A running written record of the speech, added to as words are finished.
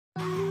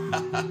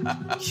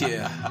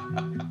Yeah,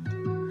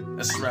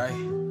 that's right.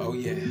 Oh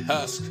yeah,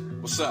 Husk,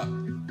 what's up?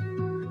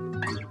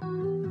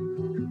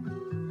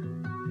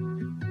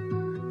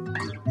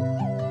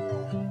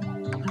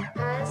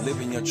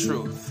 Living your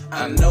truth.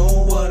 I know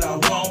what I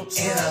want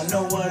and I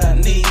know what I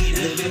need.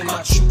 Living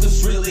my truth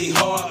is really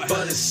hard,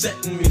 but it's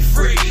setting me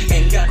free.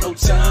 Ain't got no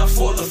time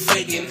for the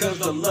faking, cause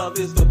the love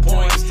is the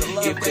point.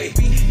 If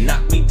they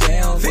knock me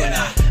down, then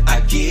I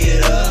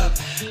get up.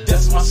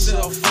 Dust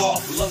myself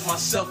off, love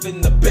myself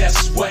in the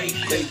best way.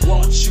 They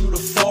want you to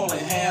fall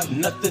and have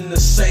nothing to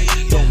say.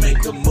 Don't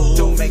make a move,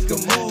 don't make a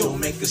move, don't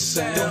make a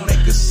sound, don't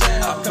make a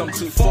sound. I've come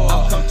too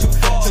far,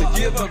 to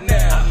give up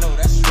now. I know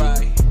that's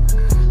right.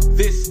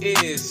 This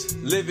is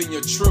Living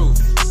Your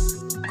Truth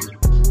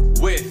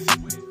with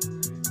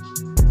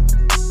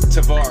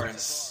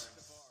Tavares.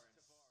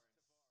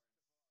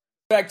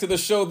 Back to the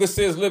show. This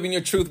is Living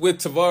Your Truth with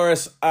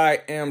Tavares.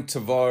 I am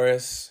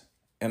Tavares,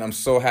 and I'm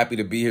so happy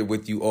to be here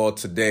with you all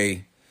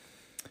today.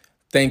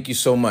 Thank you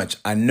so much.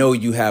 I know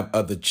you have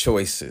other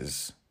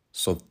choices,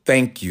 so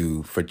thank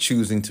you for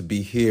choosing to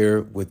be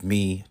here with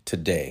me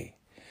today.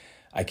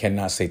 I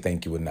cannot say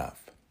thank you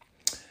enough.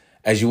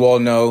 As you all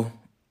know,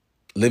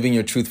 Living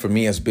Your Truth for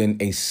me has been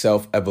a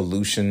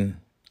self-evolution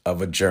of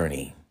a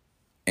journey.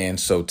 And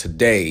so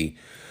today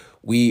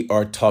we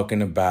are talking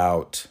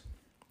about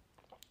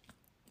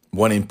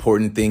one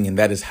important thing, and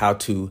that is how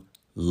to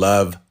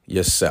love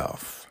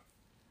yourself.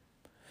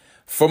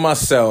 For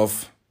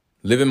myself,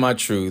 living my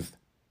truth,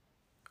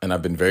 and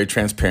I've been very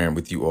transparent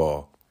with you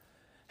all,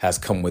 has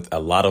come with a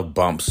lot of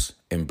bumps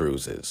and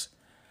bruises.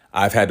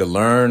 I've had to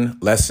learn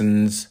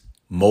lessons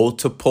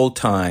multiple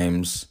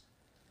times,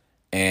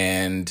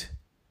 and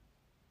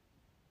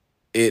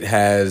it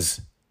has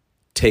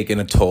taken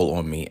a toll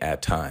on me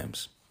at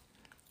times.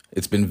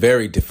 It's been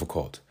very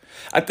difficult.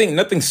 I think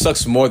nothing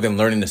sucks more than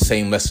learning the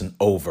same lesson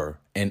over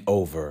and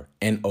over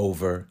and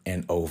over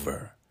and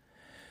over.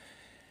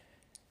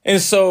 And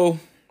so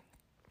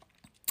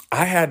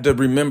I had to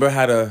remember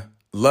how to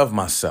love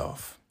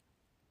myself.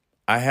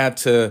 I had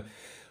to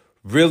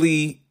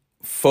really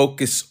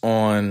focus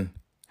on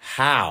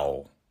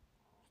how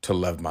to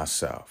love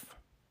myself.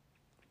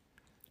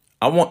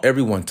 I want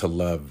everyone to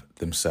love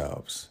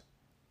themselves.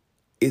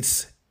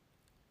 It's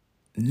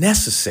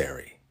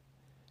necessary.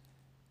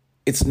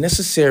 It's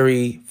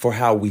necessary for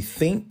how we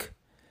think,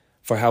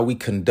 for how we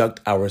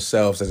conduct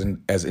ourselves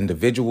as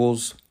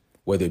individuals,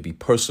 whether it be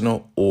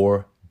personal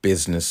or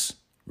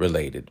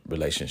business-related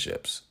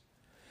relationships.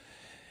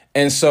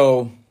 And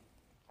so,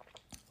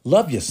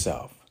 love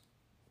yourself.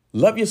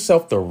 Love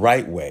yourself the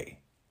right way.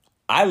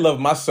 I love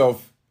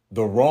myself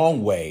the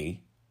wrong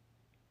way,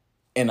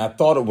 and I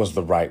thought it was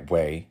the right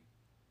way,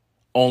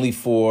 only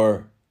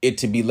for it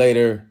to be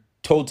later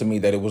told to me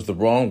that it was the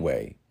wrong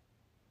way.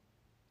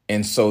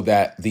 And so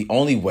that the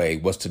only way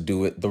was to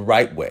do it the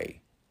right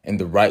way. And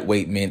the right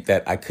way meant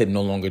that I could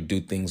no longer do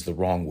things the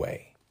wrong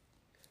way.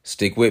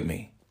 Stick with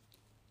me.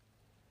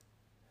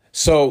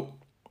 So,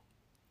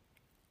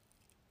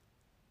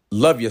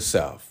 love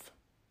yourself.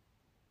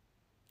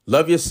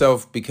 Love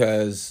yourself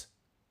because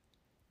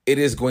it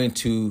is going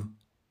to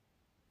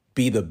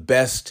be the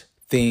best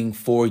thing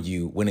for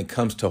you when it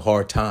comes to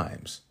hard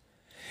times.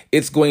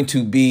 It's going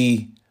to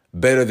be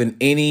better than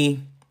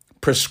any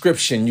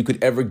prescription you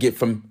could ever get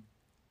from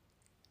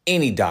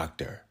any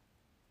doctor.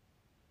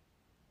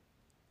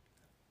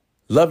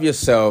 Love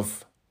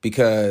yourself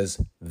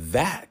because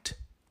that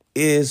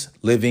is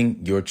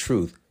living your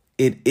truth.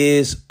 It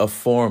is a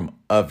form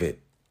of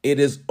it. It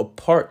is a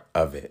part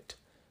of it.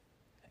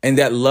 And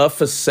that love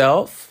for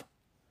self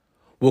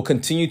will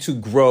continue to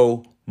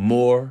grow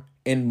more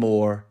and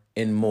more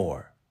and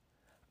more.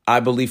 I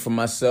believe for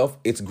myself,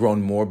 it's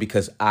grown more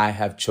because I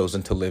have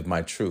chosen to live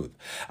my truth.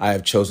 I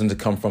have chosen to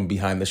come from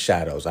behind the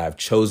shadows. I have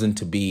chosen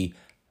to be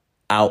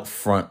out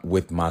front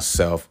with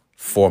myself,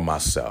 for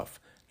myself,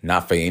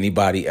 not for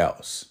anybody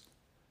else.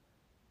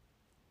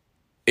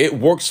 It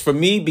works for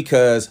me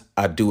because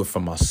I do it for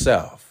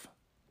myself.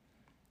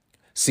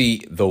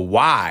 See, the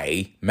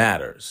why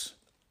matters.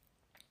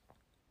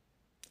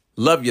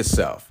 Love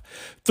yourself.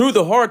 Through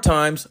the hard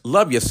times,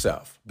 love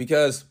yourself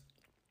because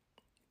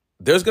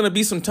there's going to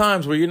be some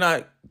times where you're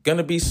not going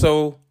to be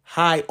so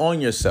high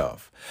on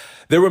yourself.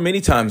 There were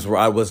many times where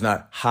I was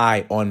not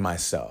high on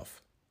myself.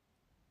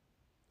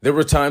 There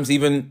were times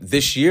even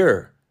this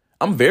year,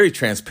 I'm very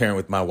transparent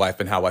with my wife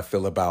and how I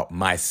feel about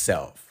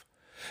myself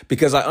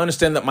because I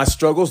understand that my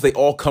struggles, they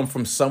all come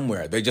from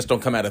somewhere. They just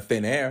don't come out of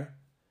thin air.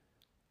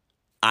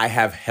 I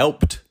have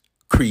helped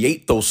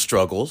create those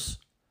struggles.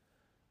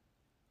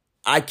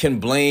 I can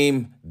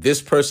blame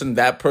this person,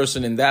 that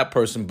person, and that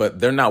person, but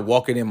they're not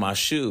walking in my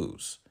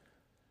shoes.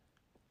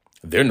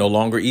 They're no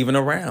longer even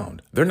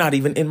around. They're not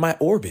even in my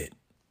orbit.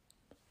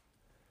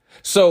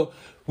 So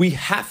we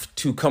have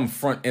to come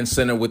front and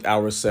center with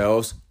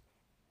ourselves.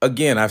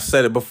 Again, I've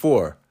said it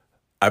before.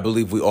 I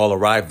believe we all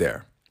arrive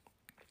there.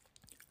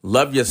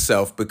 Love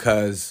yourself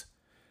because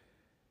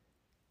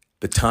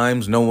the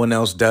times no one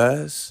else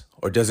does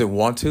or doesn't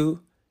want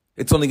to,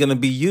 it's only going to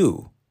be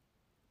you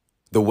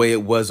the way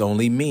it was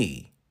only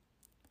me.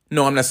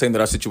 No, I'm not saying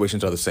that our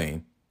situations are the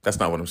same. That's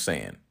not what I'm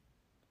saying.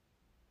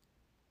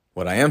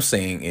 What I am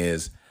saying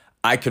is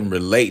I can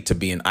relate to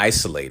being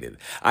isolated.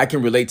 I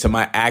can relate to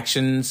my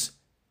actions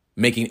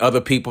making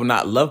other people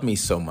not love me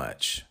so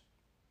much.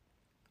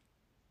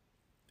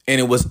 And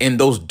it was in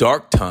those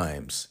dark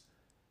times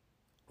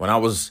when I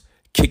was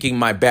kicking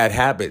my bad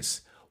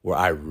habits where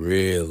I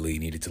really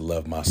needed to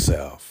love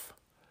myself,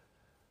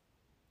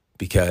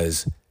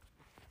 because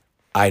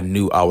I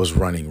knew I was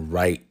running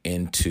right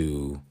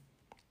into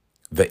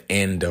the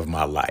end of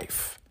my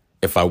life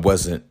if I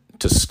wasn't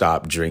to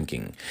stop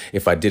drinking,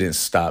 if I didn't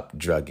stop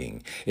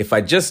drugging, if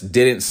I just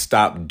didn't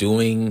stop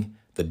doing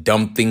the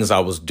dumb things I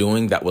was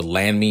doing that would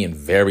land me in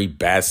very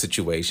bad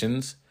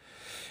situations.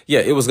 Yeah,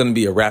 it was going to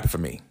be a wrap for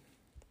me.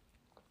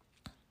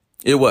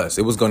 It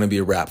was going to be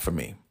a wrap for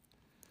me.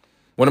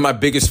 One of my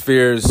biggest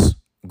fears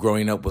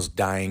growing up was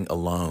dying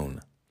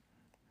alone.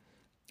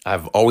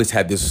 I've always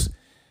had this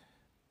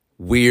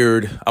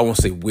weird, I won't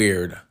say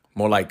weird,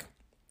 more like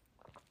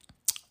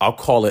I'll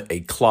call it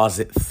a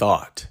closet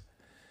thought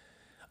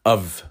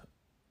of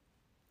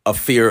a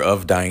fear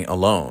of dying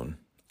alone.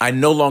 I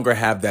no longer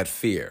have that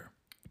fear.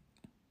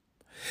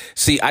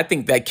 See, I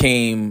think that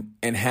came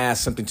and has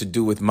something to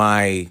do with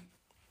my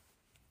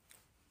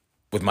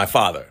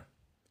father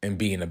and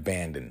being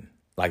abandoned,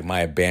 like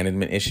my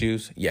abandonment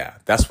issues. Yeah,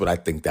 that's what I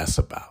think that's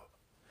about.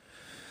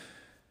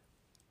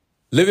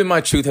 Living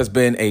my truth has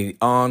been an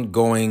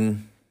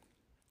ongoing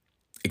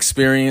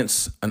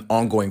experience, an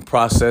ongoing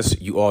process.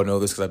 You all know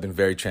this because I've been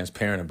very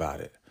transparent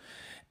about it.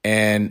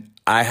 And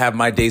I have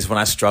my days when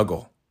I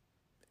struggle.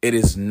 It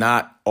is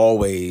not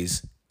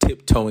always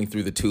tiptoeing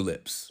through the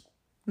tulips.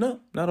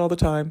 No, not all the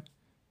time.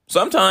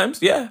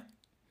 Sometimes, yeah.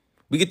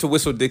 We get to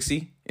whistle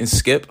Dixie and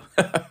skip.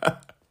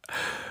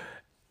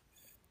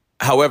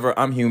 However,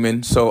 I'm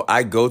human, so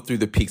I go through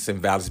the peaks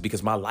and valleys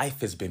because my life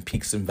has been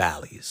peaks and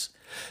valleys.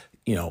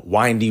 You know,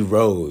 windy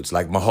roads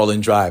like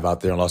Mulholland Drive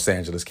out there in Los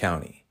Angeles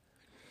County.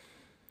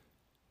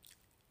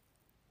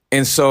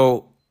 And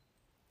so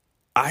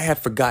I had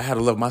forgot how to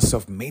love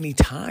myself many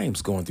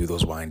times going through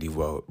those windy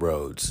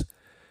roads.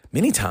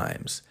 Many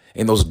times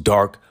in those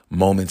dark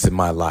moments in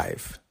my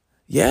life.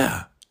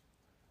 Yeah.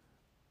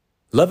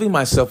 Loving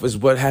myself is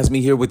what has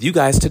me here with you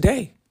guys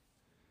today.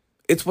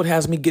 It's what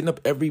has me getting up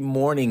every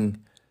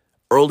morning,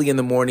 early in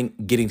the morning,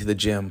 getting to the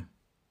gym.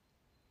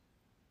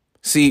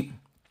 See,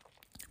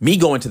 me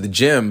going to the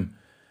gym,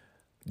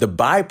 the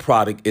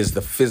byproduct is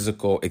the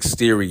physical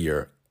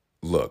exterior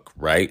look,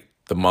 right?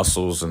 The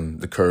muscles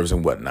and the curves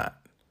and whatnot.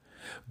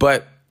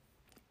 But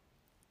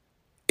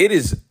it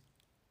is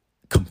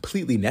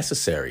completely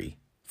necessary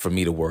for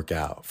me to work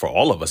out, for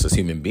all of us as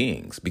human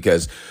beings,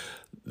 because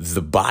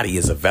the body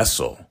is a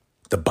vessel.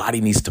 The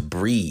body needs to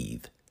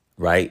breathe,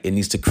 right? It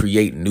needs to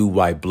create new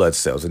white blood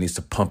cells. It needs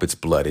to pump its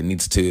blood. It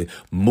needs to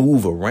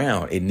move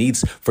around. It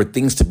needs for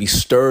things to be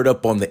stirred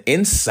up on the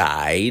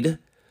inside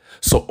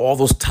so all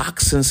those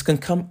toxins can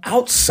come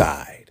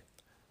outside.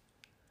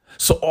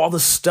 So all the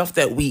stuff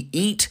that we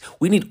eat,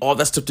 we need all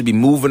that stuff to be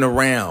moving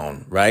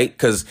around, right?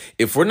 Because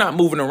if we're not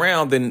moving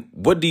around, then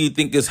what do you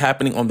think is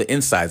happening on the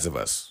insides of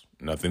us?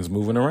 Nothing's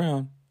moving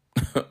around.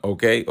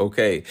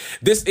 Okay.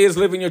 This is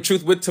Living Your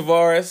Truth with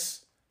Tavares.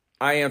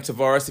 I am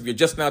Tavares. If you're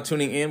just now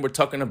tuning in, we're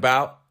talking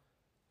about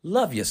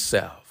love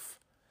yourself.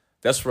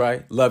 That's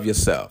right. Love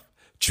yourself.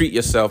 Treat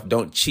yourself.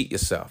 Don't cheat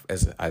yourself,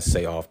 as I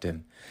say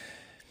often.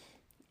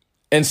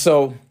 And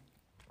so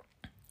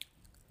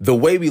the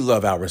way we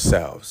love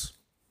ourselves,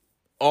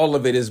 all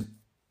of it is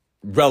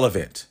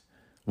relevant.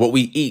 What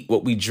we eat,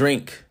 what we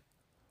drink,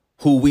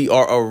 who we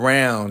are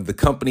around, the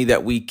company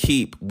that we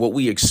keep, what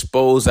we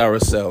expose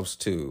ourselves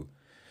to.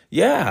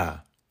 Yeah,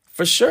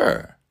 for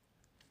sure.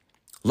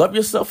 Love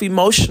yourself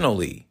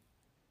emotionally,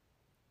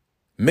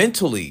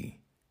 mentally,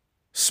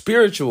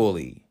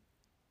 spiritually,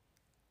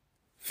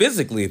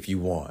 physically if you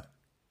want.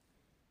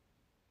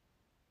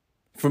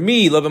 For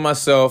me, loving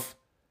myself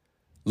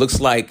looks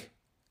like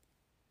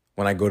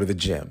when I go to the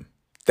gym.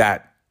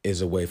 That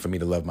is a way for me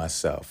to love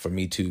myself, for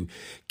me to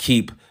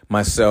keep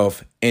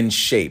myself in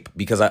shape,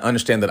 because I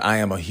understand that I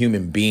am a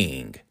human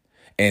being.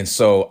 And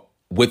so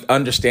with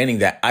understanding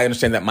that, I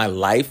understand that my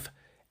life,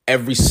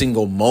 every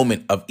single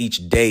moment of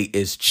each day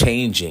is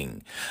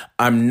changing.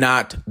 I'm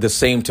not the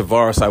same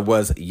Tavares I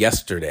was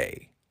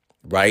yesterday,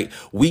 right?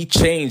 We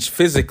change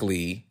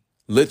physically,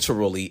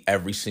 literally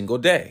every single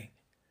day.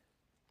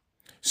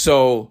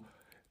 So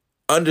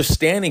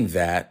understanding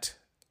that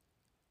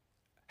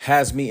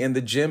has me in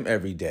the gym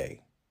every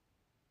day.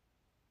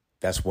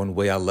 That's one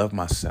way I love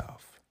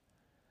myself.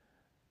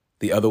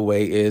 The other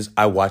way is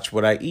I watch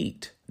what I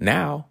eat.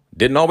 Now,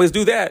 didn't always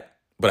do that,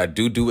 but I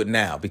do it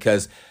now,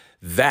 because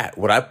that,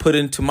 what I put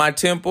into my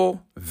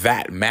temple,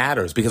 that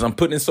matters, because I'm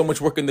putting in so much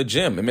work in the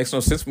gym. It makes no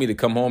sense for me to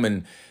come home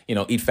and,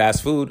 eat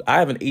fast food. I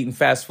haven't eaten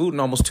fast food in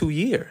almost 2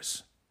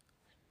 years.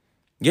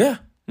 Yeah.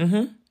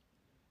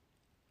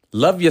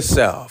 Love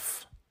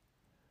yourself.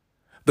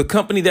 The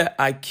company that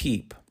I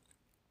keep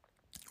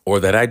or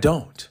that I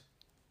don't.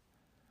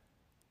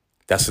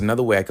 That's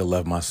another way I can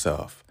love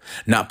myself.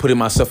 Not putting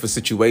myself in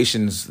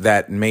situations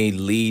that may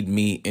lead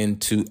me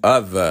into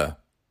other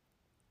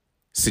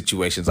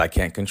situations I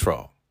can't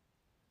control.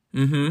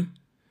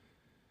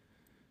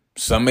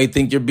 Some may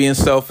think you're being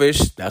selfish.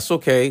 That's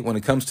okay. When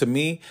it comes to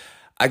me,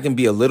 I can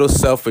be a little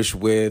selfish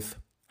with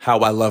how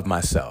I love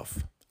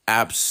myself.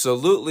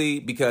 Absolutely,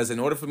 because in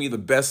order for me to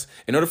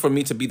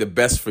be the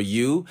best for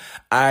you,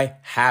 I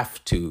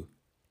have to.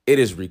 It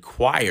is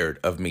required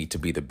of me to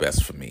be the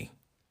best for me.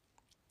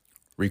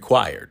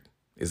 Required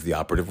is the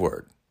operative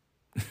word.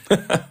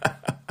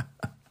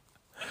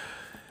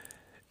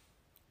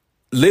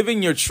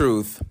 Living your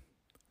truth,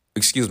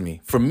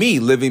 for me,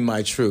 living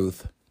my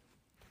truth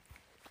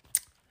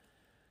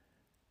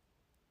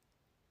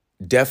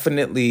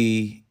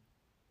definitely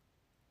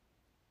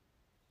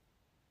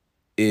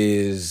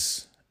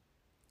is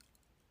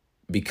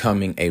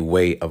becoming a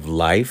way of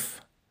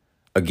life.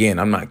 Again,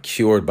 I'm not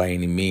cured by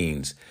any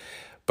means,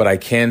 but I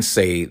can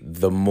say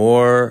the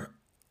more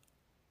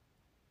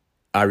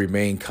I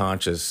remain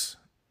conscious,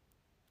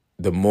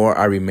 the more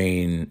I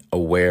remain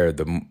aware,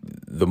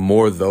 the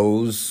more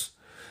those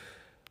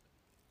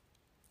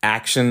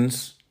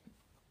actions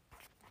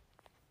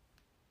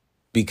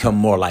become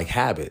more like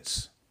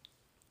habits.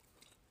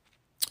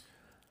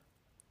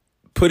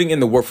 Putting in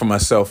the work for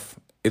myself,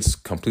 it's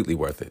completely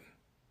worth it.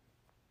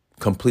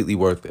 Completely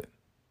worth it.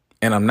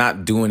 And I'm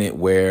not doing it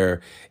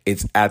where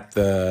it's at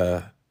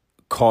the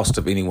cost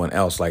of anyone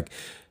else. Like,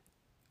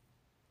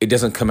 it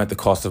doesn't come at the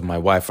cost of my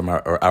wife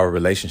or our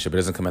relationship. It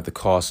doesn't come at the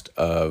cost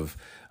of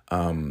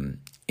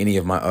any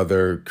of my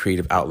other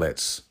creative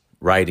outlets,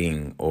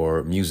 writing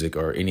or music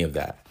or any of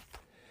that.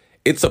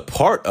 It's a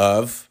part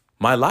of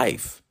my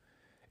life.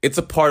 It's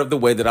a part of the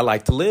way that I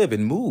like to live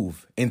and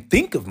move and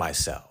think of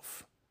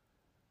myself.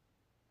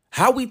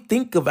 How we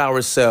think of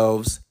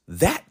ourselves,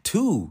 that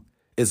too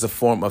is a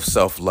form of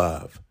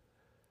self-love.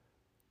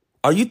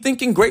 Are you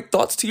thinking great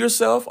thoughts to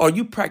yourself? Are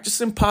you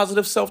practicing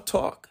positive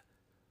self-talk?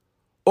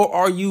 Or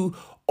are you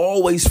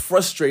always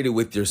frustrated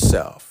with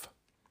yourself?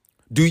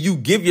 Do you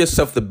give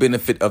yourself the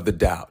benefit of the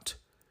doubt?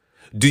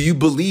 Do you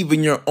believe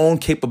in your own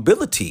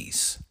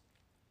capabilities?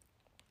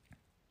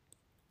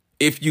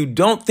 If you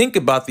don't think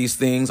about these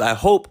things, I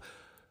hope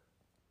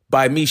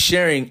by me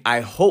sharing,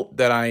 I hope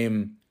that I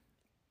am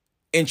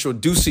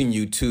introducing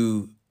you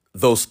to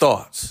those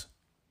thoughts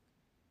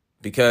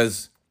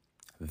because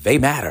they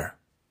matter.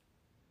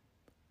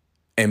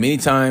 And many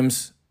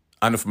times,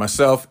 I know for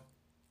myself,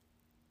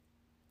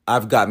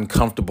 I've gotten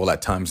comfortable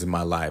at times in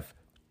my life,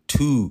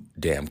 too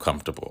damn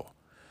comfortable.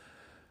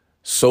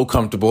 So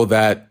comfortable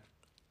that,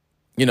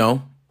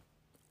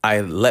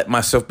 I let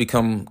myself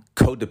become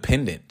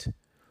codependent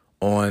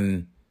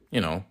on,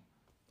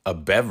 a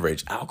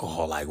beverage,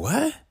 alcohol, like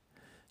what?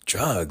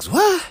 Drugs,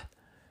 what?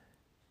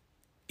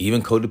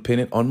 Even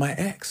codependent on my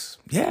ex.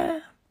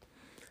 Yeah.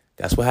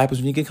 That's what happens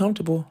when you get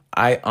comfortable.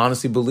 I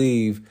honestly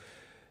believe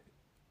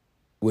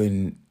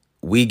when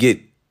we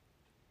get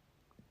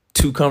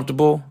too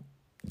comfortable,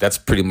 that's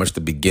pretty much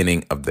the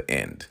beginning of the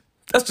end.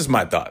 That's just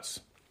my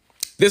thoughts.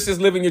 This is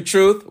Living Your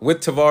Truth with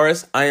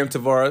Tavares. I am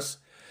Tavares.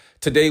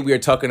 Today we are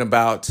talking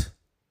about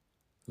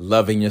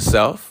loving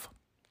yourself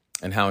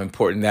and how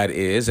important that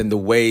is, and the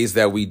ways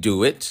that we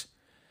do it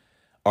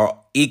are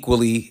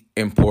equally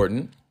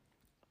important.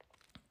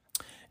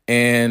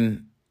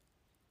 And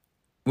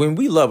when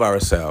we love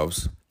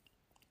ourselves,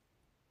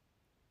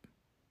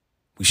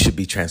 we should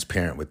be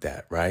transparent with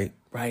that, right?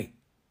 Right.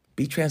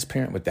 Be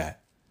transparent with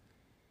that.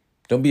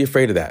 Don't be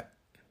afraid of that.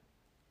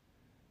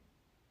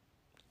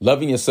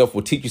 Loving yourself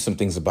will teach you some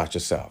things about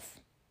yourself.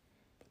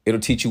 It'll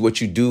teach you what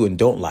you do and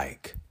don't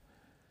like.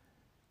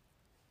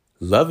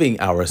 Loving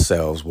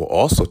ourselves will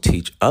also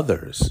teach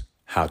others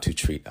how to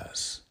treat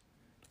us.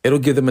 It'll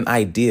give them an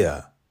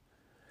idea.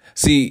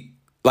 See,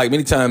 like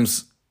many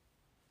times,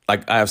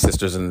 like I have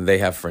sisters and they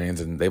have friends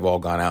and they've all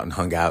gone out and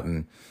hung out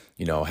and,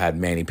 had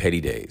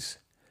mani-pedi days.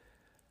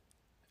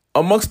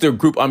 Amongst their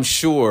group, I'm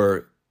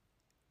sure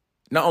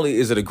not only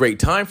is it a great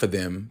time for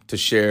them to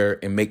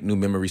share and make new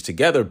memories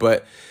together,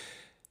 but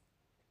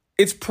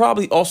it's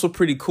probably also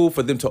pretty cool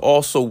for them to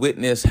also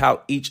witness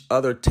how each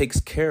other takes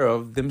care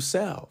of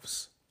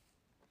themselves.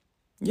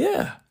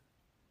 Yeah.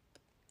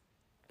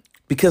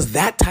 Because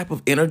that type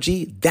of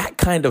energy, that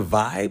kind of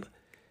vibe,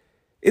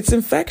 it's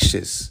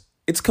infectious.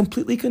 It's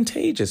completely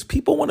contagious.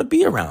 People want to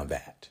be around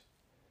that.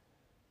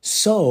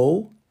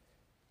 So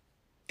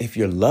if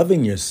you're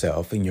loving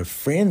yourself and your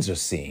friends are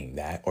seeing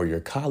that, or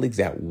your colleagues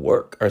at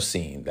work are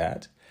seeing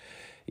that,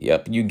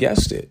 yep, you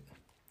guessed it.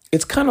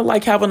 It's kind of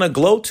like having a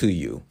glow to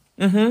you.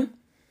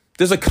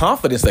 There's a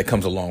confidence that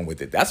comes along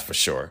with it. That's for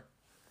sure.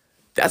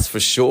 That's for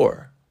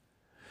sure.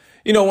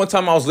 One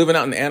time I was living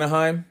out in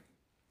Anaheim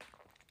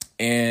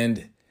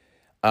and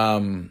I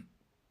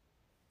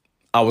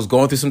was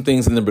going through some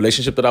things in the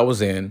relationship that I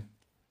was in.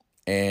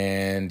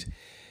 And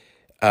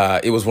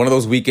it was one of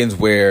those weekends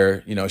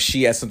where,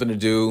 she had something to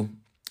do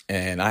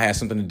and I had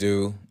something to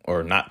do,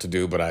 or not to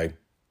do, but I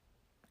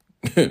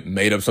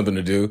made up something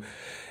to do.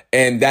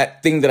 And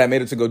that thing that I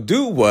made up to go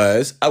do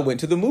was I went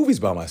to the movies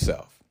by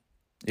myself.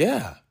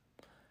 Yeah.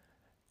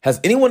 Has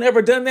anyone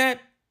ever done that?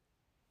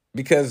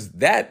 Because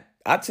that,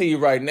 I tell you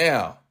right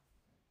now,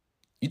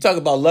 you talk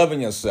about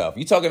loving yourself.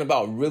 You talking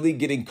about really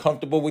getting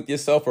comfortable with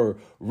yourself or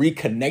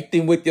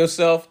reconnecting with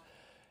yourself.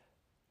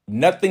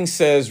 Nothing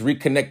says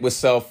reconnect with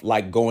self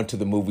like going to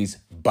the movies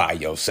by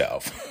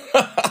yourself.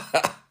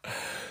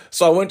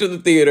 So I went to the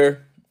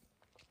theater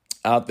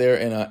out there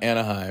in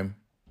Anaheim,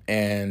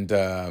 and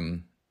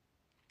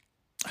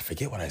I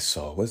forget what I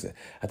saw. What was it?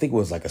 I think it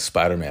was like a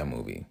Spider-Man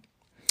movie.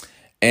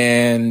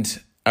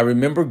 And I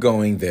remember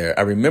going there.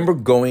 I remember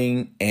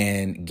going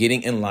and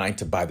getting in line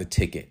to buy the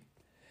ticket.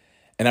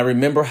 And I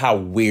remember how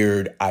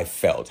weird I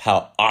felt,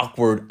 how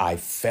awkward I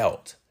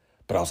felt.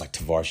 But I was like,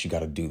 Tavares, you got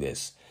to do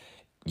this.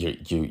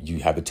 You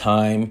have the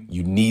time.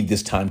 You need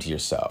this time to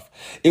yourself.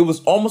 It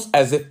was almost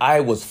as if I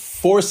was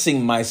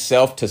forcing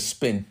myself to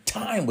spend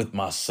time with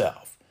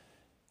myself.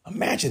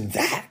 Imagine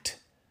that.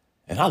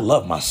 And I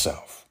love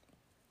myself.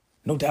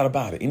 No doubt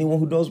about it. Anyone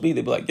who knows me,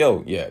 they'd be like,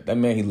 yo, yeah, that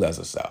man, he loves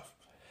himself.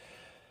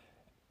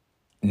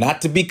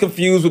 Not to be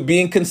confused with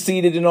being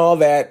conceited and all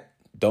that.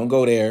 Don't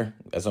go there.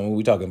 That's not what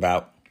we're talking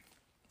about.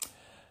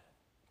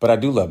 But I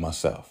do love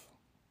myself.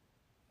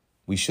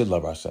 We should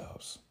love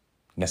ourselves.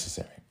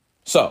 Necessary.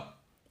 So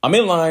I'm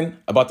in line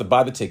about to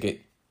buy the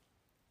ticket.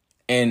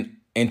 And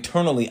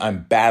internally,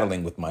 I'm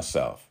battling with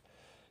myself.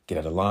 Get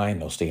out of line,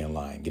 no, stay in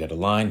line. Get out of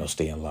line, no,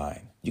 stay in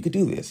line. You could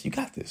do this. You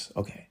got this.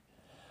 Okay.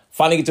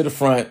 Finally get to the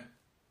front.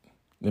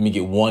 Let me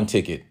get one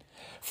ticket.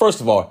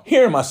 First of all,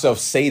 hearing myself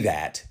say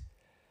that,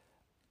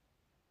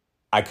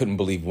 I couldn't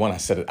believe, one, I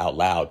said it out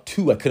loud.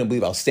 Two, I couldn't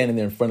believe I was standing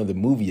there in front of the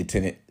movie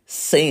attendant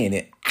saying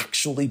it,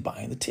 actually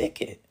buying the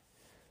ticket.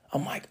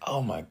 I'm like,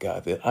 oh my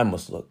God, I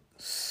must look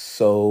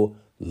so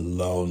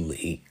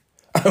lonely.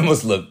 I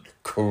must look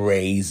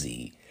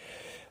crazy.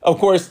 Of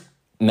course,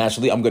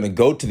 naturally, I'm going to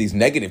go to these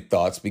negative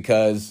thoughts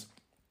because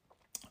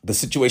the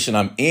situation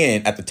I'm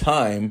in at the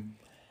time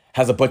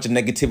has a bunch of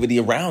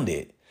negativity around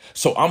it.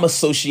 So I'm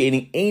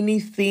associating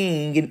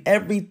anything and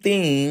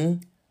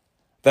everything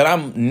that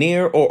I'm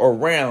near or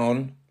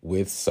around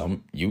with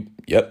some, you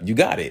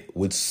got it,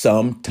 with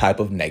some type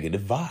of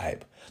negative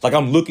vibe. Like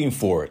I'm looking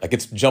for it, like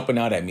it's jumping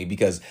out at me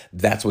because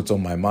that's what's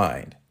on my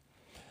mind.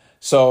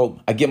 So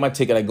I get my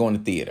ticket, I go in the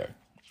theater.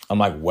 I'm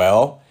like,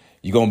 well,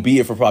 you're going to be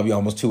here for probably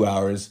almost 2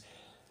 hours.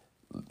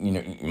 You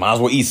know, you might as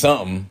well eat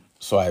something.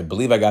 So I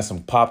believe I got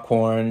some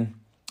popcorn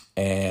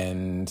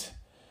and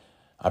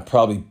I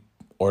probably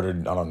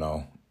ordered, I don't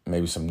know,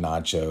 maybe some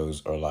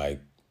nachos or like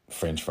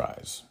French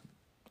fries.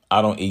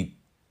 I don't eat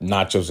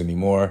nachos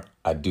anymore.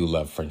 I do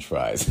love French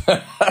fries.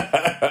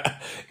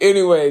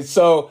 Anyway,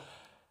 so,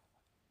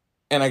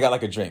 and I got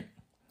like a drink.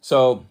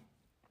 So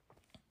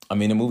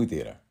I'm in the movie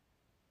theater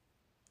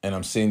and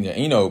I'm sitting there,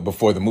 and, you know,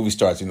 before the movie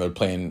starts, you know, they're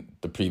playing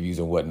the previews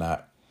and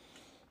whatnot.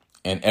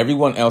 And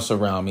everyone else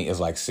around me is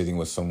like sitting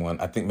with someone.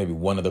 I think maybe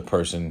one other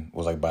person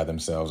was like by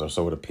themselves, or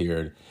so it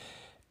appeared.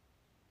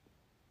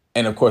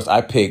 And of course,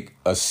 I pick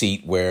a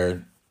seat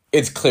where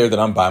it's clear that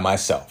I'm by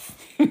myself.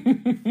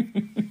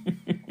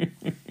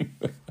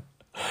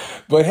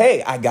 But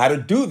hey, I got to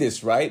do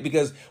this, right?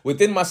 Because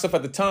within myself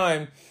at the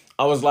time,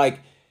 I was like,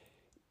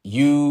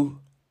 you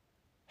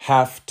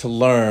have to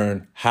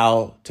learn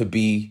how to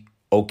be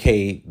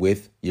okay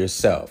with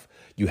yourself.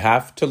 You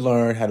have to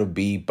learn how to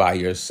be by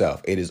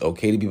yourself. It is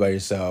okay to be by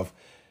yourself.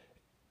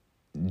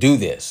 Do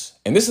this.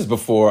 And this is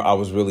before I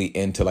was really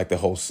into like the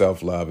whole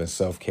self-love and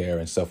self-care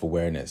and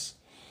self-awareness.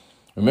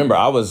 Remember,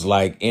 I was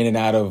like in and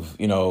out of,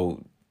 you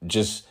know,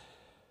 just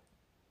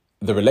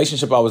the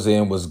relationship I was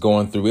in was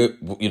going through it,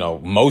 you know,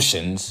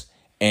 motions,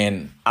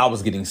 and I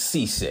was getting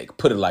seasick,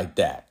 put it like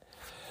that.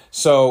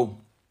 So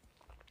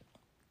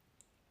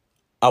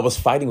I was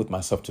fighting with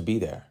myself to be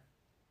there.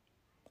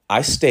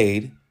 I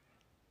stayed.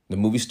 The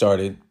movie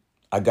started.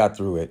 I got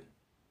through it.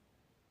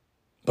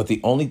 But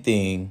the only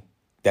thing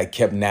that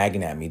kept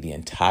nagging at me the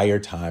entire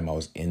time I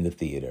was in the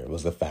theater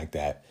was the fact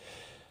that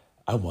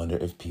I wonder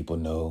if people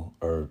know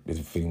or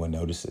if anyone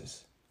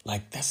notices.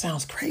 Like, that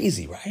sounds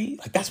crazy, right?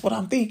 Like, that's what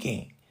I'm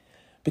thinking.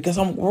 Because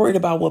I'm worried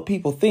about what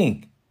people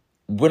think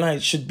when I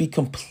should be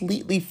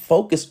completely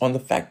focused on the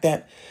fact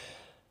that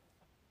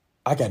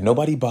I got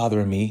nobody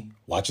bothering me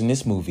watching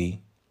this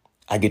movie.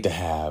 I get to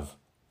have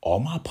all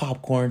my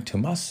popcorn to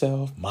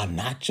myself, my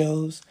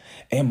nachos,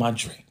 and my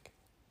drink.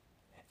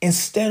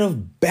 Instead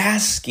of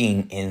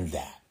basking in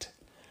that,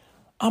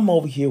 I'm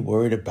over here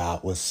worried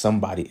about what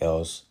somebody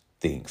else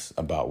thinks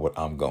about what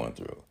I'm going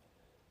through.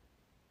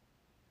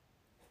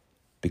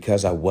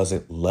 Because I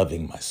wasn't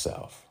loving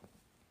myself.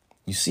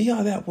 You see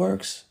how that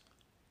works?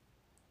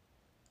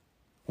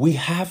 We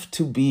have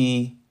to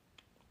be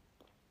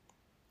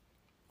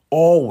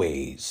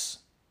always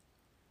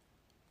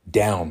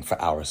down for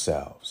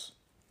ourselves.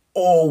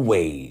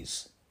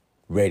 Always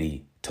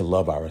ready to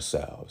love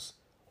ourselves.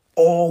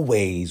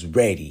 Always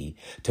ready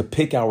to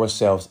pick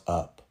ourselves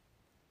up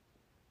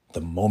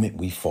the moment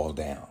we fall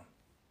down.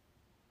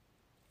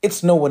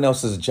 It's no one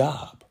else's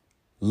job.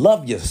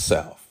 Love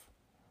yourself.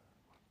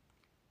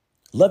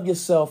 Love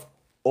yourself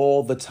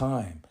all the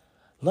time.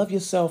 Love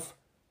yourself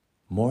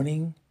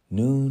morning,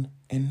 noon,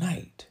 and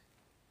night.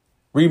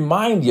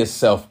 Remind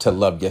yourself to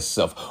love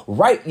yourself.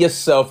 Write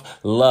yourself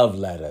love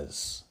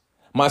letters.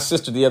 My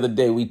sister, the other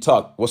day, we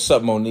talked. What's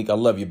up, Monique? I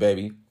love you,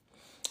 baby.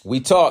 We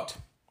talked,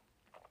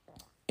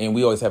 and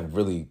we always have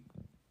really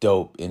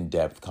dope,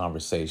 in-depth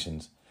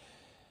conversations.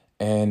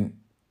 And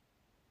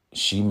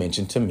she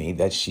mentioned to me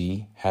that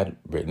she had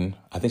written,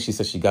 I think she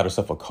said she got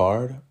herself a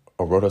card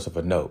or wrote herself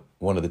a note,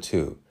 one of the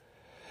two.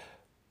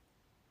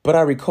 But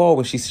I recall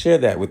when she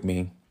shared that with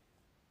me,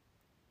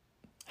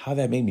 how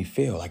that made me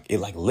feel. Like it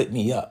lit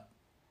me up.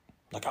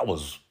 Like I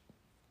was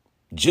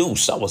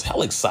juiced. I was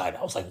hell excited.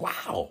 I was like,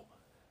 wow.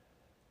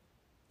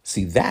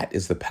 See, that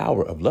is the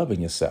power of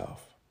loving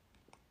yourself.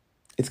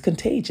 It's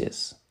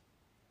contagious.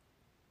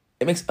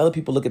 It makes other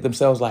people look at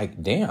themselves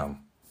like, damn,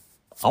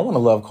 I want a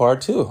love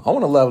card too. I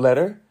want a love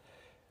letter.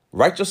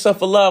 Write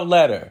yourself a love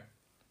letter.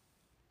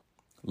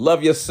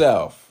 Love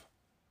yourself.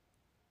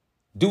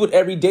 Do it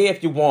every day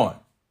if you want.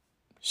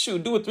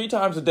 Shoot, do it 3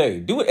 times a day.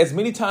 Do it as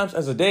many times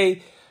as a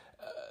day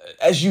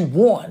as you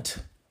want.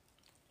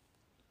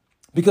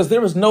 Because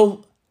there is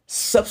no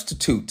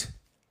substitute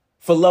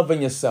for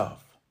loving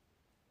yourself.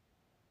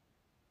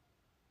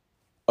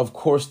 Of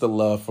course, the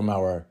love from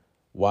our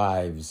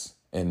wives,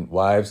 and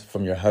wives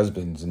from your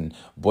husbands, and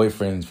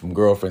boyfriends from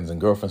girlfriends, and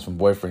girlfriends from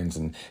boyfriends,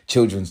 and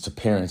children to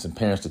parents, and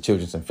parents to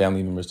children, and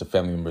family members to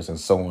family members, and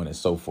so on and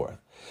so forth.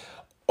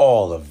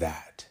 All of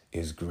that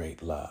is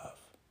great love.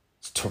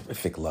 It's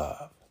terrific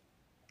love.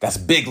 That's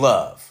big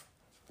love.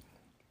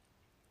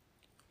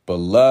 But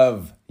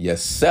love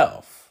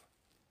yourself.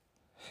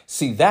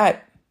 See,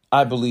 that,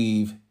 I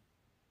believe,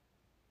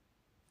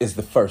 is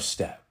the first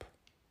step.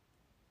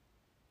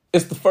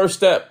 It's the first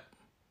step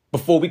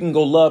before we can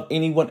go love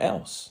anyone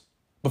else,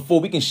 before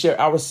we can share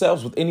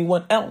ourselves with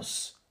anyone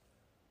else,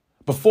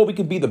 before we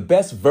can be the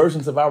best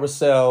versions of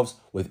ourselves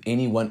with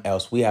anyone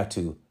else. We have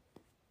to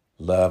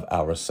love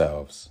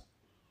ourselves.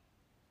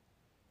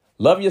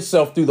 Love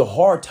yourself through the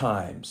hard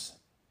times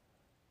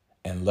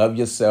and love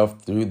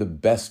yourself through the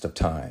best of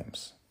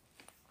times.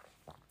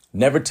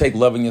 Never take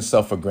loving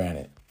yourself for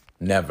granted.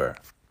 Never.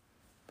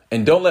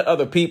 And don't let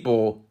other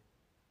people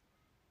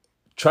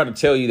try to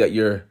tell you that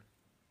you're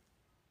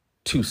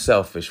too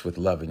selfish with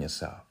loving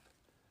yourself.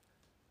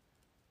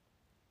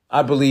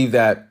 I believe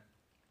that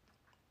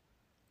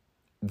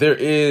there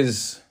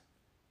is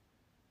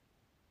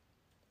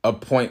a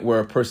point where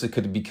a person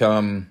could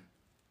become,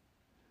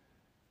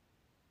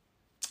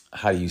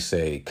 how do you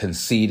say,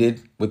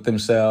 conceited with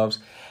themselves.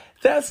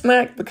 That's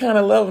not the kind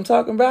of love I'm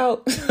talking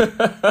about.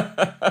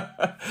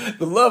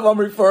 The love I'm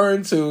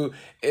referring to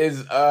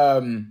is,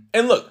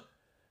 and look,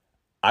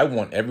 I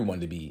want everyone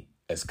to be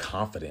as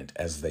confident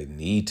as they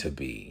need to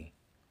be.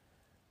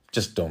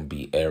 Just don't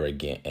be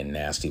arrogant and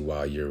nasty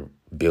while you're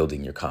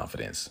building your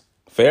confidence.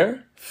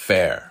 Fair?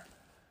 Fair.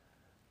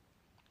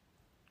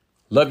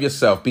 Love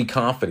yourself. Be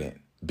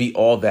confident. Be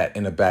all that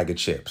in a bag of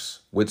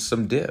chips with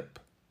some dip.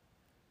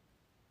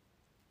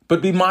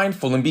 But be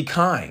mindful and be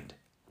kind.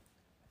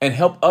 And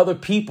help other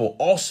people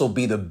also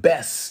be the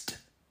best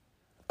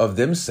of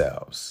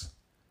themselves.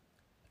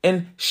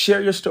 And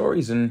share your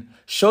stories and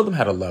show them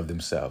how to love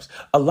themselves.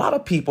 A lot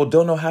of people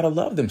don't know how to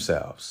love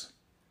themselves.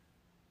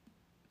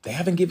 They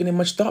haven't given it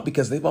much thought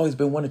because they've always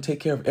been wanting to take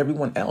care of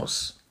everyone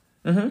else.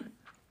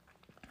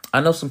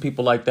 I know some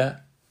people like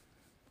that,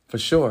 for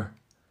sure.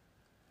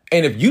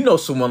 And if you know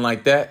someone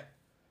like that,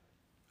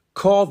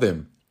 call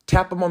them,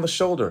 tap them on the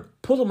shoulder,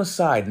 pull them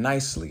aside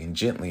nicely and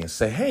gently and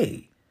say,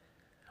 hey,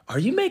 are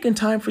you making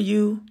time for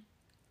you?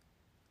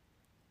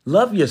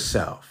 Love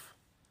yourself.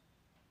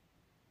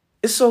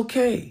 It's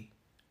okay.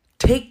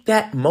 Take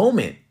that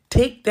moment.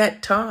 Take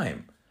that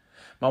time.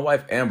 My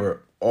wife,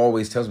 Amber,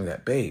 always tells me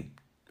that, babe,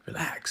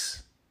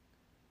 relax.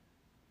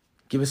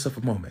 Give yourself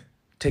a moment.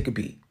 Take a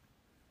beat.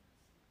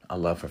 I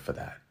love her for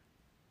that.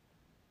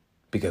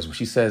 Because when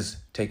she says,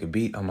 take a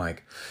beat, I'm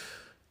like,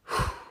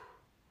 whew.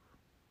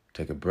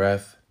 Take a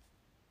breath,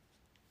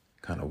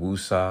 kind of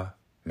woosah,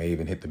 may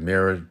even hit the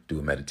mirror, do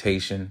a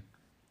meditation.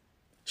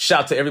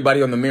 Shout to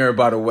everybody on the mirror,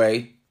 by the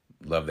way.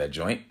 Love that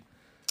joint.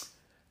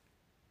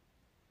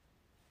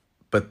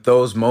 But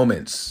those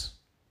moments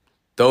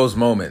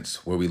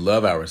where we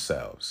love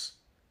ourselves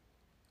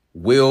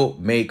will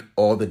make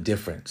all the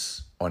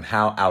difference on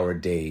how our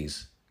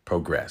days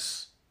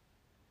progress.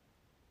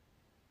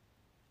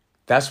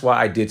 That's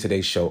why I did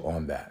today's show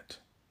on that.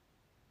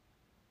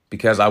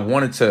 Because I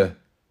wanted to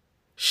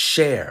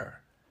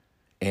share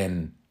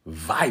and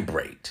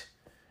vibrate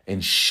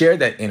and share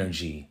that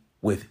energy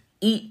with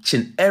each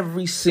and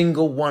every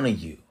single one of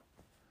you.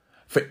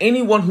 For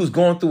anyone who's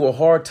going through a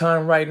hard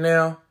time right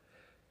now,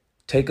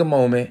 take a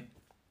moment,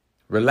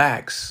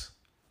 relax,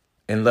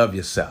 and love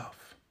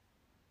yourself.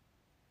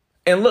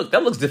 And look,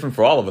 that looks different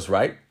for all of us,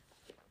 right?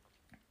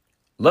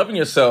 Loving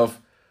yourself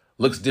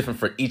looks different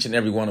for each and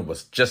every one of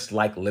us, just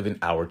like living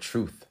our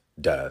truth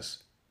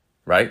does,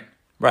 right?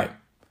 Right.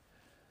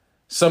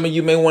 Some of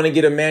you may want to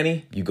get a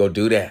mani, you go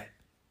do that.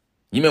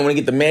 You may want to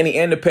get the mani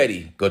and the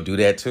pedi, go do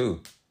that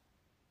too.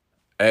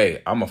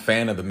 Hey, I'm a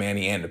fan of the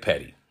mani and the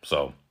pedi,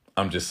 so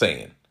I'm just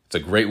saying. It's a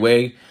great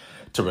way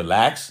to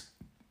relax.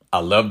 I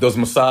love those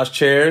massage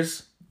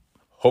chairs.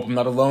 Hope I'm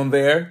not alone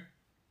there.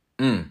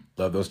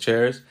 Love those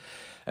chairs.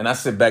 And I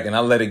sit back and I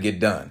let it get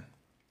done.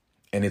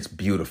 And it's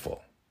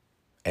beautiful.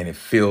 And it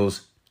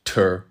feels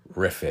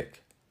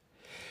terrific.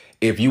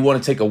 If you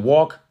want to take a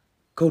walk,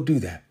 go do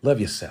that. Love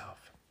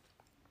yourself.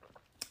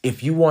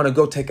 If you want to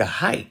go take a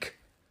hike,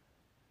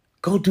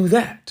 go do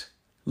that.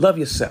 Love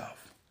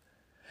yourself.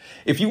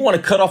 If you want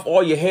to cut off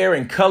all your hair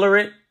and color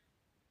it,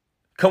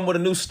 come with a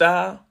new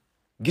style,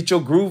 get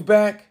your groove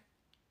back,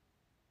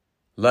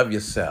 love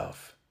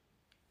yourself.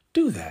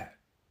 Do that.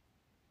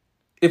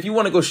 If you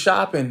want to go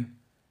shopping,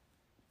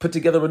 put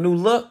together a new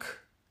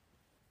look,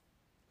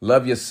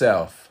 love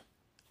yourself.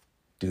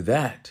 Do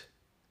that.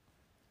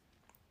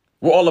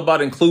 We're all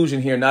about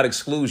inclusion here, not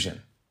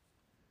exclusion.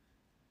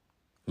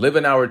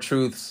 Living our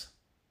truths,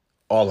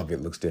 all of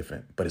it looks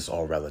different, but it's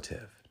all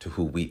relative to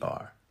who we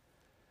are.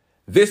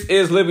 This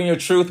is Living Your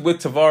Truth with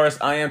Tavares.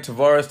 I am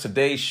Tavares.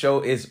 Today's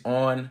show is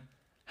on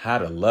how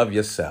to love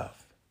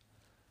yourself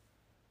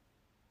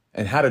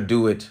and how to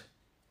do it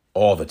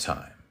all the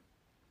time.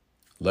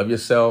 Love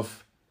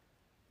yourself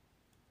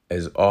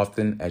as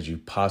often as you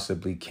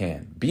possibly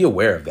can. Be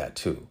aware of that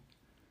too.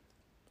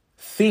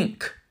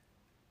 Think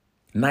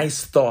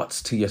nice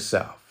thoughts to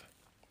yourself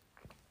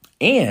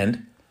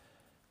and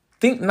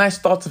think nice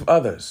thoughts of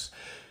others.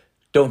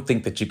 Don't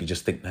think that you can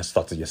just think nice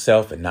thoughts of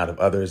yourself and not of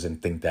others and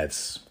think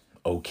that's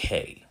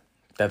okay.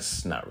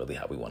 That's not really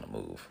how we want to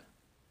move.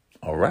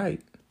 All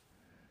right.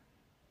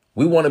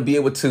 We want to be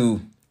able to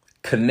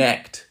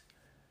connect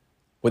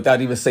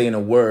without even saying a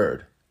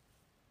word.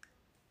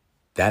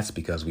 That's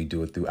because we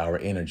do it through our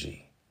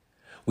energy.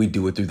 We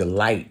do it through the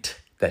light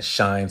that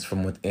shines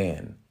from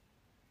within.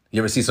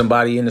 You ever see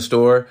somebody in the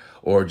store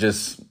or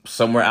just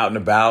somewhere out and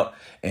about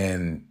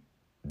and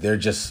they're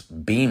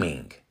just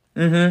beaming?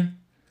 They're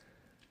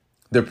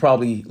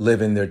probably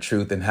living their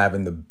truth and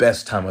having the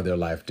best time of their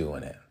life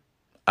doing it.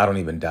 I don't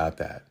even doubt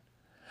that.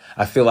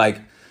 I feel like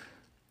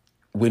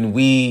when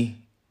we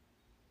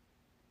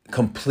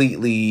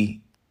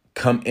completely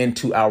come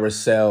into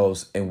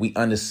ourselves and we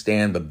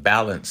understand the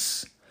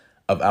balance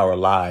of our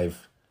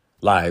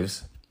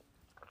lives,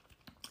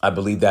 I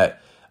believe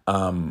that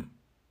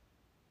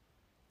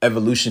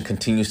evolution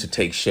continues to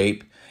take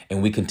shape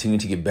and we continue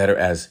to get better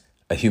as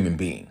a human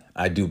being.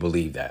 I do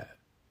believe that.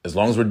 As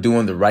long as we're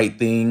doing the right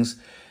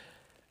things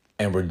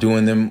and we're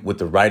doing them with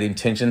the right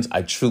intentions,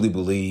 I truly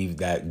believe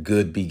that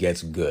good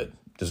begets good.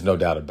 There's no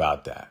doubt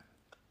about that.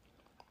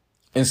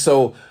 And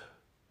so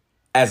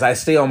as I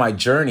stay on my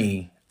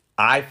journey,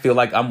 I feel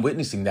like I'm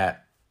witnessing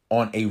that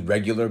on a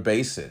regular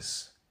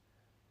basis.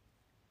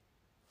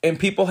 And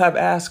people have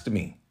asked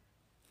me,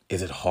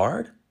 is it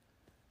hard?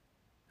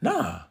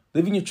 Nah,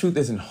 living your truth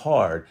isn't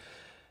hard.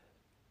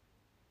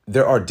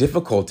 There are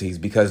difficulties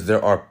because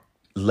there are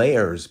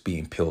layers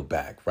being peeled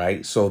back,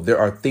 right? So there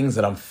are things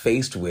that I'm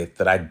faced with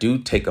that I do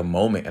take a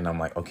moment and I'm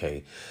like,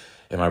 okay,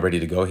 am I ready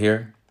to go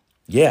here?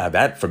 Yeah,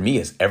 that for me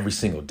is every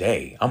single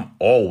day. I'm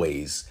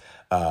always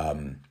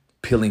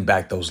peeling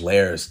back those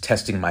layers,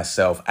 testing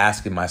myself,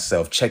 asking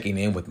myself, checking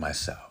in with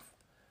myself.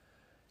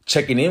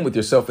 Checking in with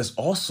yourself is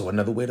also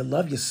another way to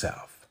love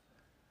yourself.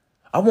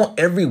 I want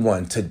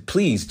everyone to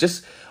please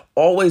just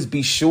always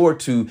be sure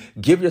to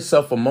give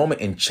yourself a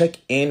moment and check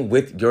in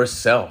with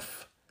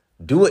yourself.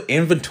 Do an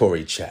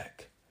inventory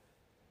check.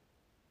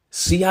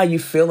 See how you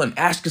feeling.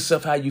 Ask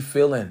yourself how you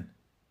feeling.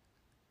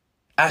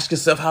 Ask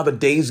yourself how the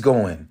day's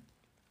going.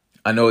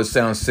 I know it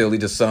sounds silly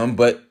to some,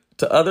 but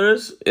to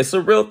others, it's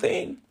a real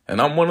thing. And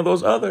I'm one of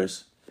those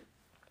others.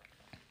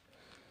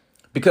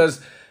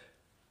 Because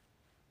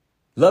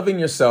loving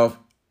yourself,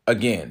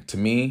 again, to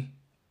me,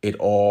 it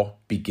all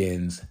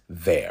begins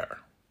there.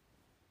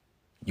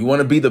 You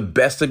want to be the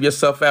best of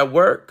yourself at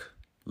work?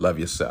 Love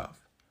yourself.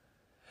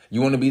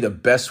 You want to be the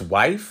best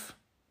wife?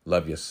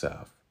 Love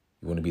yourself.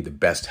 You want to be the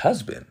best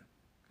husband?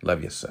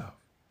 Love yourself.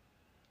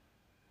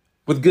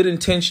 With good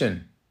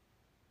intention.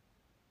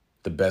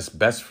 The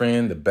best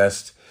friend, the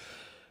best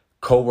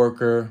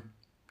coworker,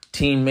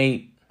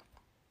 teammate.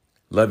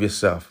 Love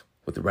yourself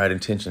with the right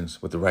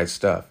intentions, with the right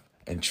stuff,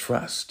 and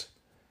trust.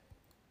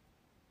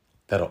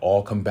 That'll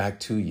all come back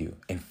to you.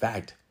 In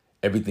fact,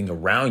 everything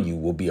around you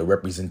will be a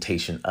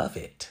representation of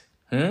it.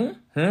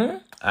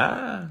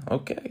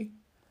 Okay.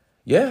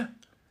 Yeah.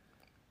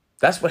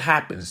 That's what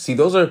happens. See,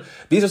 these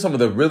are some of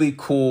the really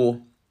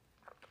cool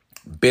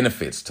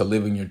benefits to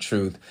living your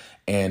truth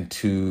and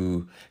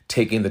to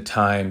taking the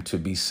time to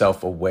be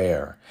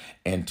self-aware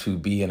and to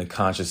be in a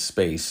conscious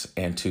space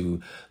and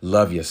to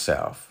love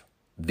yourself.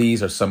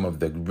 These are some of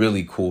the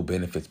really cool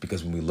benefits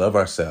because when we love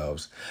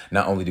ourselves,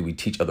 not only do we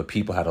teach other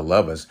people how to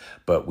love us,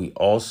 but we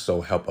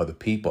also help other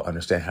people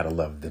understand how to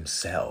love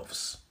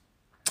themselves.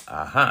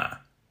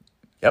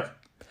 Yep.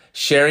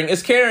 Sharing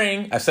is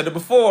caring. I said it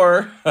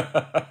before.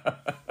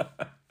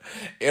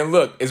 And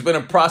look, it's been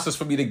a process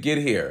for me to get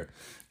here.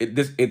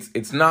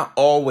 It's not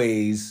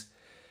always,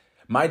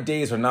 my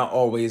days are not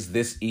always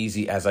this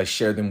easy as I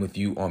share them with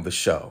you on the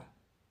show.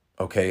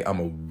 Okay, I'm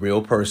a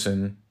real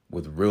person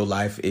with real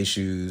life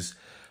issues,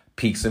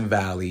 peaks and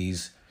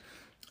valleys.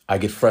 I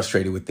get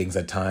frustrated with things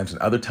at times,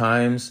 and other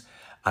times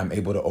I'm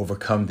able to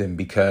overcome them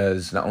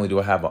because not only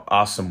do I have an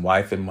awesome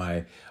wife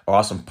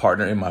awesome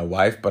partner in my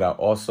wife, but I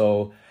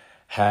also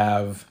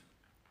have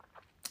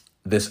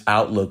this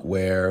outlook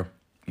where,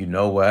 you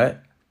know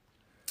what?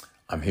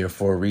 I'm here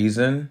for a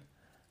reason.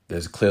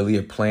 There's clearly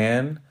a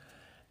plan,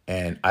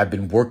 and I've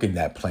been working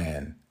that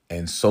plan,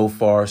 and so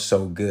far,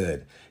 so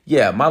good.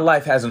 Yeah, my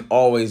life hasn't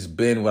always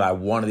been what I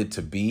wanted it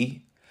to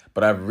be,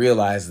 but I've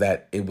realized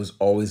that it was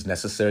always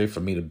necessary for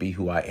me to be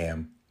who I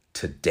am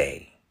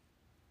today,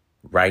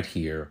 right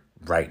here,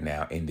 right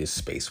now, in this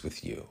space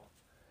with you.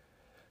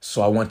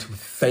 So I want to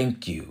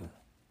thank you,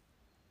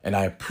 and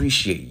I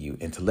appreciate you,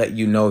 and to let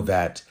you know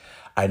that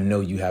I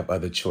know you have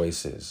other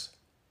choices.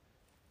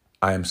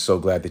 I am so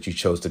glad that you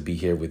chose to be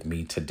here with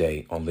me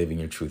today on Living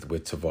Your Truth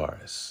with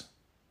Tavares.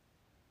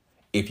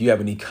 If you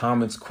have any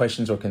comments,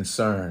 questions, or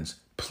concerns,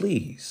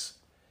 please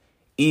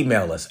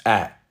email us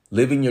at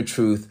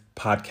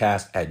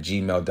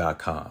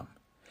livingyourtruthpodcast@gmail.com.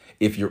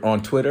 If you're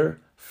on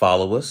Twitter,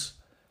 follow us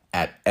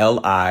at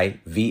LIVINUR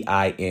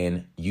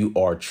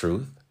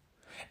Truth.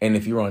 And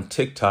if you're on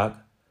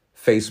TikTok,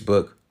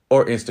 Facebook,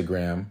 or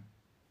Instagram,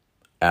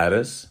 add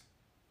us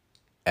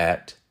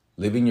at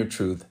Living Your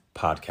Truth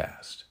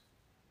Podcast.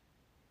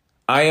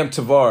 I am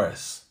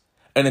Tavares,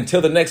 and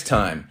until the next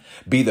time,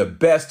 be the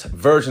best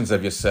versions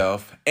of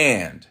yourself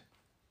and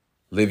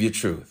live your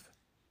truth.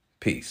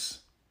 Peace.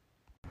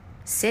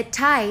 Sit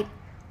tight.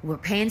 We're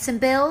paying some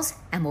bills,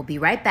 and we'll be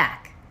right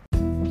back.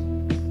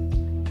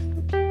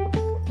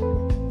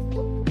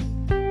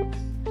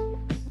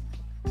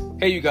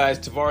 Hey, you guys,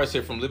 Tavares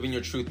here from Living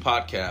Your Truth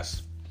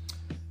Podcast.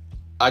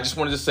 I just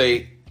wanted to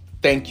say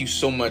thank you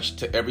so much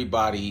to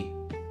everybody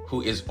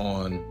who is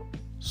on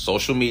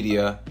social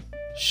media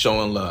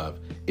showing love.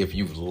 If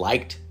you've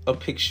liked a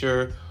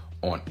picture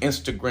on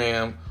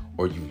Instagram,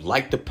 or you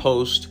liked a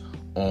post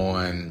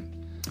on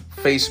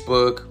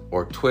Facebook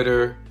or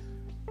Twitter,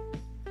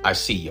 I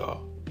see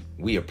y'all.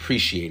 We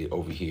appreciate it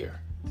over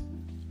here.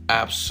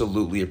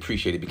 Absolutely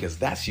appreciate it, because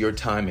that's your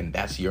time and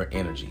that's your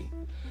energy.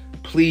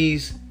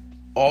 Please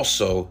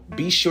also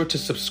be sure to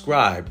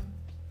subscribe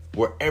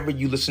wherever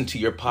you listen to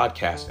your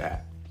podcast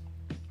at.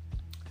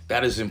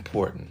 That is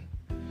important.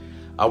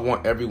 I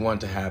want everyone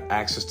to have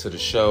access to the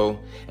show,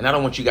 and I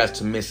don't want you guys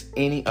to miss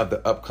any of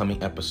the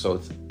upcoming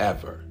episodes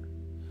ever.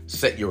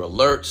 Set your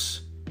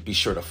alerts. Be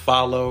sure to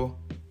follow.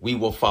 We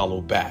will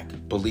follow back.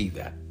 Believe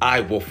that.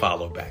 I will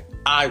follow back.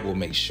 I will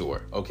make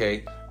sure,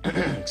 okay?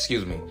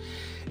 Excuse me.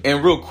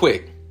 And real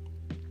quick,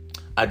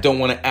 I don't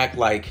want to act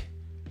like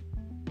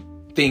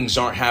things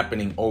aren't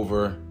happening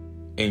over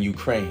in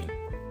Ukraine.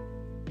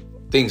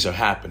 Things are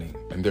happening,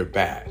 and they're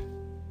bad.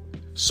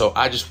 So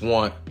I just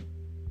want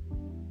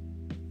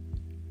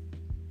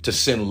to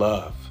send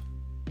love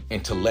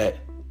and to let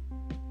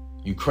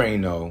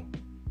Ukraine know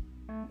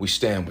we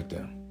stand with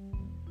them.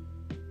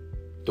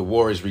 The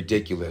war is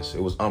ridiculous.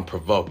 It was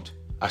unprovoked.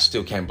 I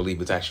still can't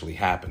believe it's actually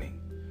happening.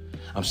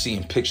 I'm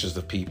seeing pictures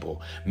of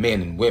people,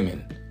 men and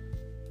women,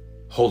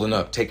 holding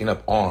up, taking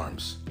up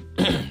arms,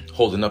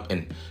 holding up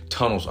in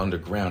tunnels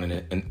underground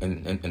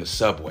in the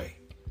subway.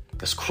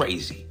 That's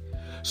crazy.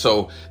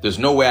 So there's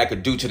no way I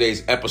could do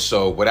today's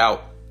episode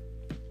without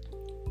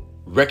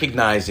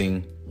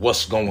recognizing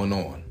what's going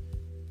on.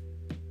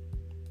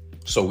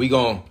 So we're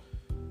going to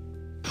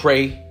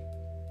pray,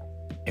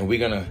 and we're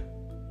going to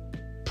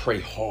pray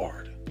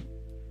hard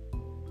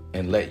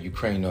and let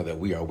Ukraine know that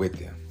we are with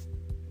them.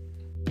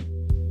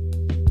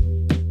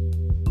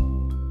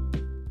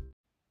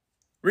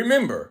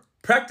 Remember,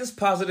 practice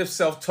positive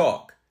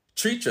self-talk.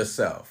 Treat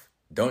yourself.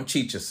 Don't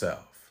cheat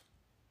yourself.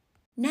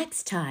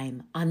 Next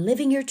time on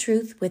Living Your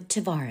Truth with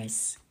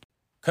Tavares.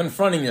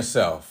 Confronting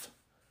yourself.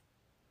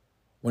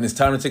 When it's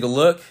time to take a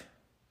look,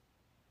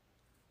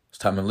 it's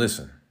time to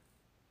listen.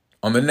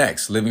 On the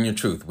next Living Your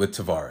Truth with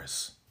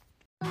Tavares.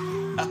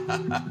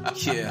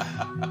 Yeah,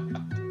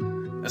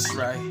 that's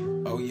right.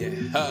 Oh yeah,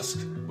 Husk,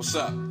 what's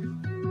up?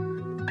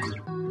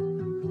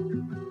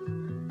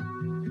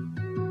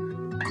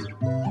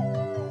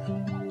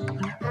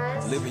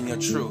 Living your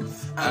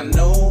truth. I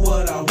know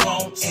what I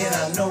want and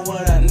I know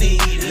what I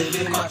need.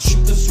 Living my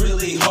truth is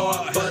really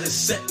hard, but it's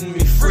setting me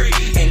free.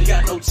 Ain't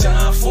got no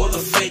time for the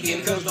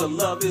faking, cause the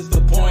love is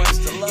the point.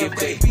 If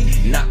they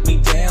knock me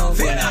down,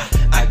 then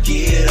I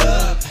get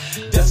up.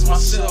 Dust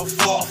myself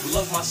off,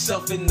 love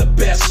myself in the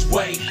best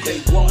way.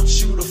 They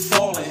want you to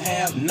fall and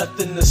have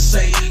nothing to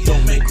say.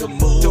 Don't make a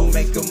move, don't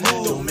make a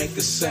move, don't make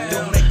a sound,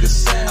 don't make a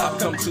sound. I've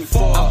come too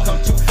far,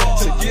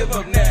 to give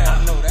up now.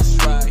 I know that's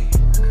right.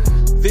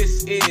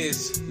 This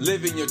is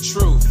Living Your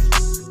Truth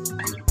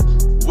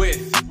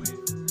with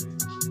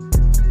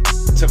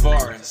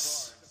Tavares.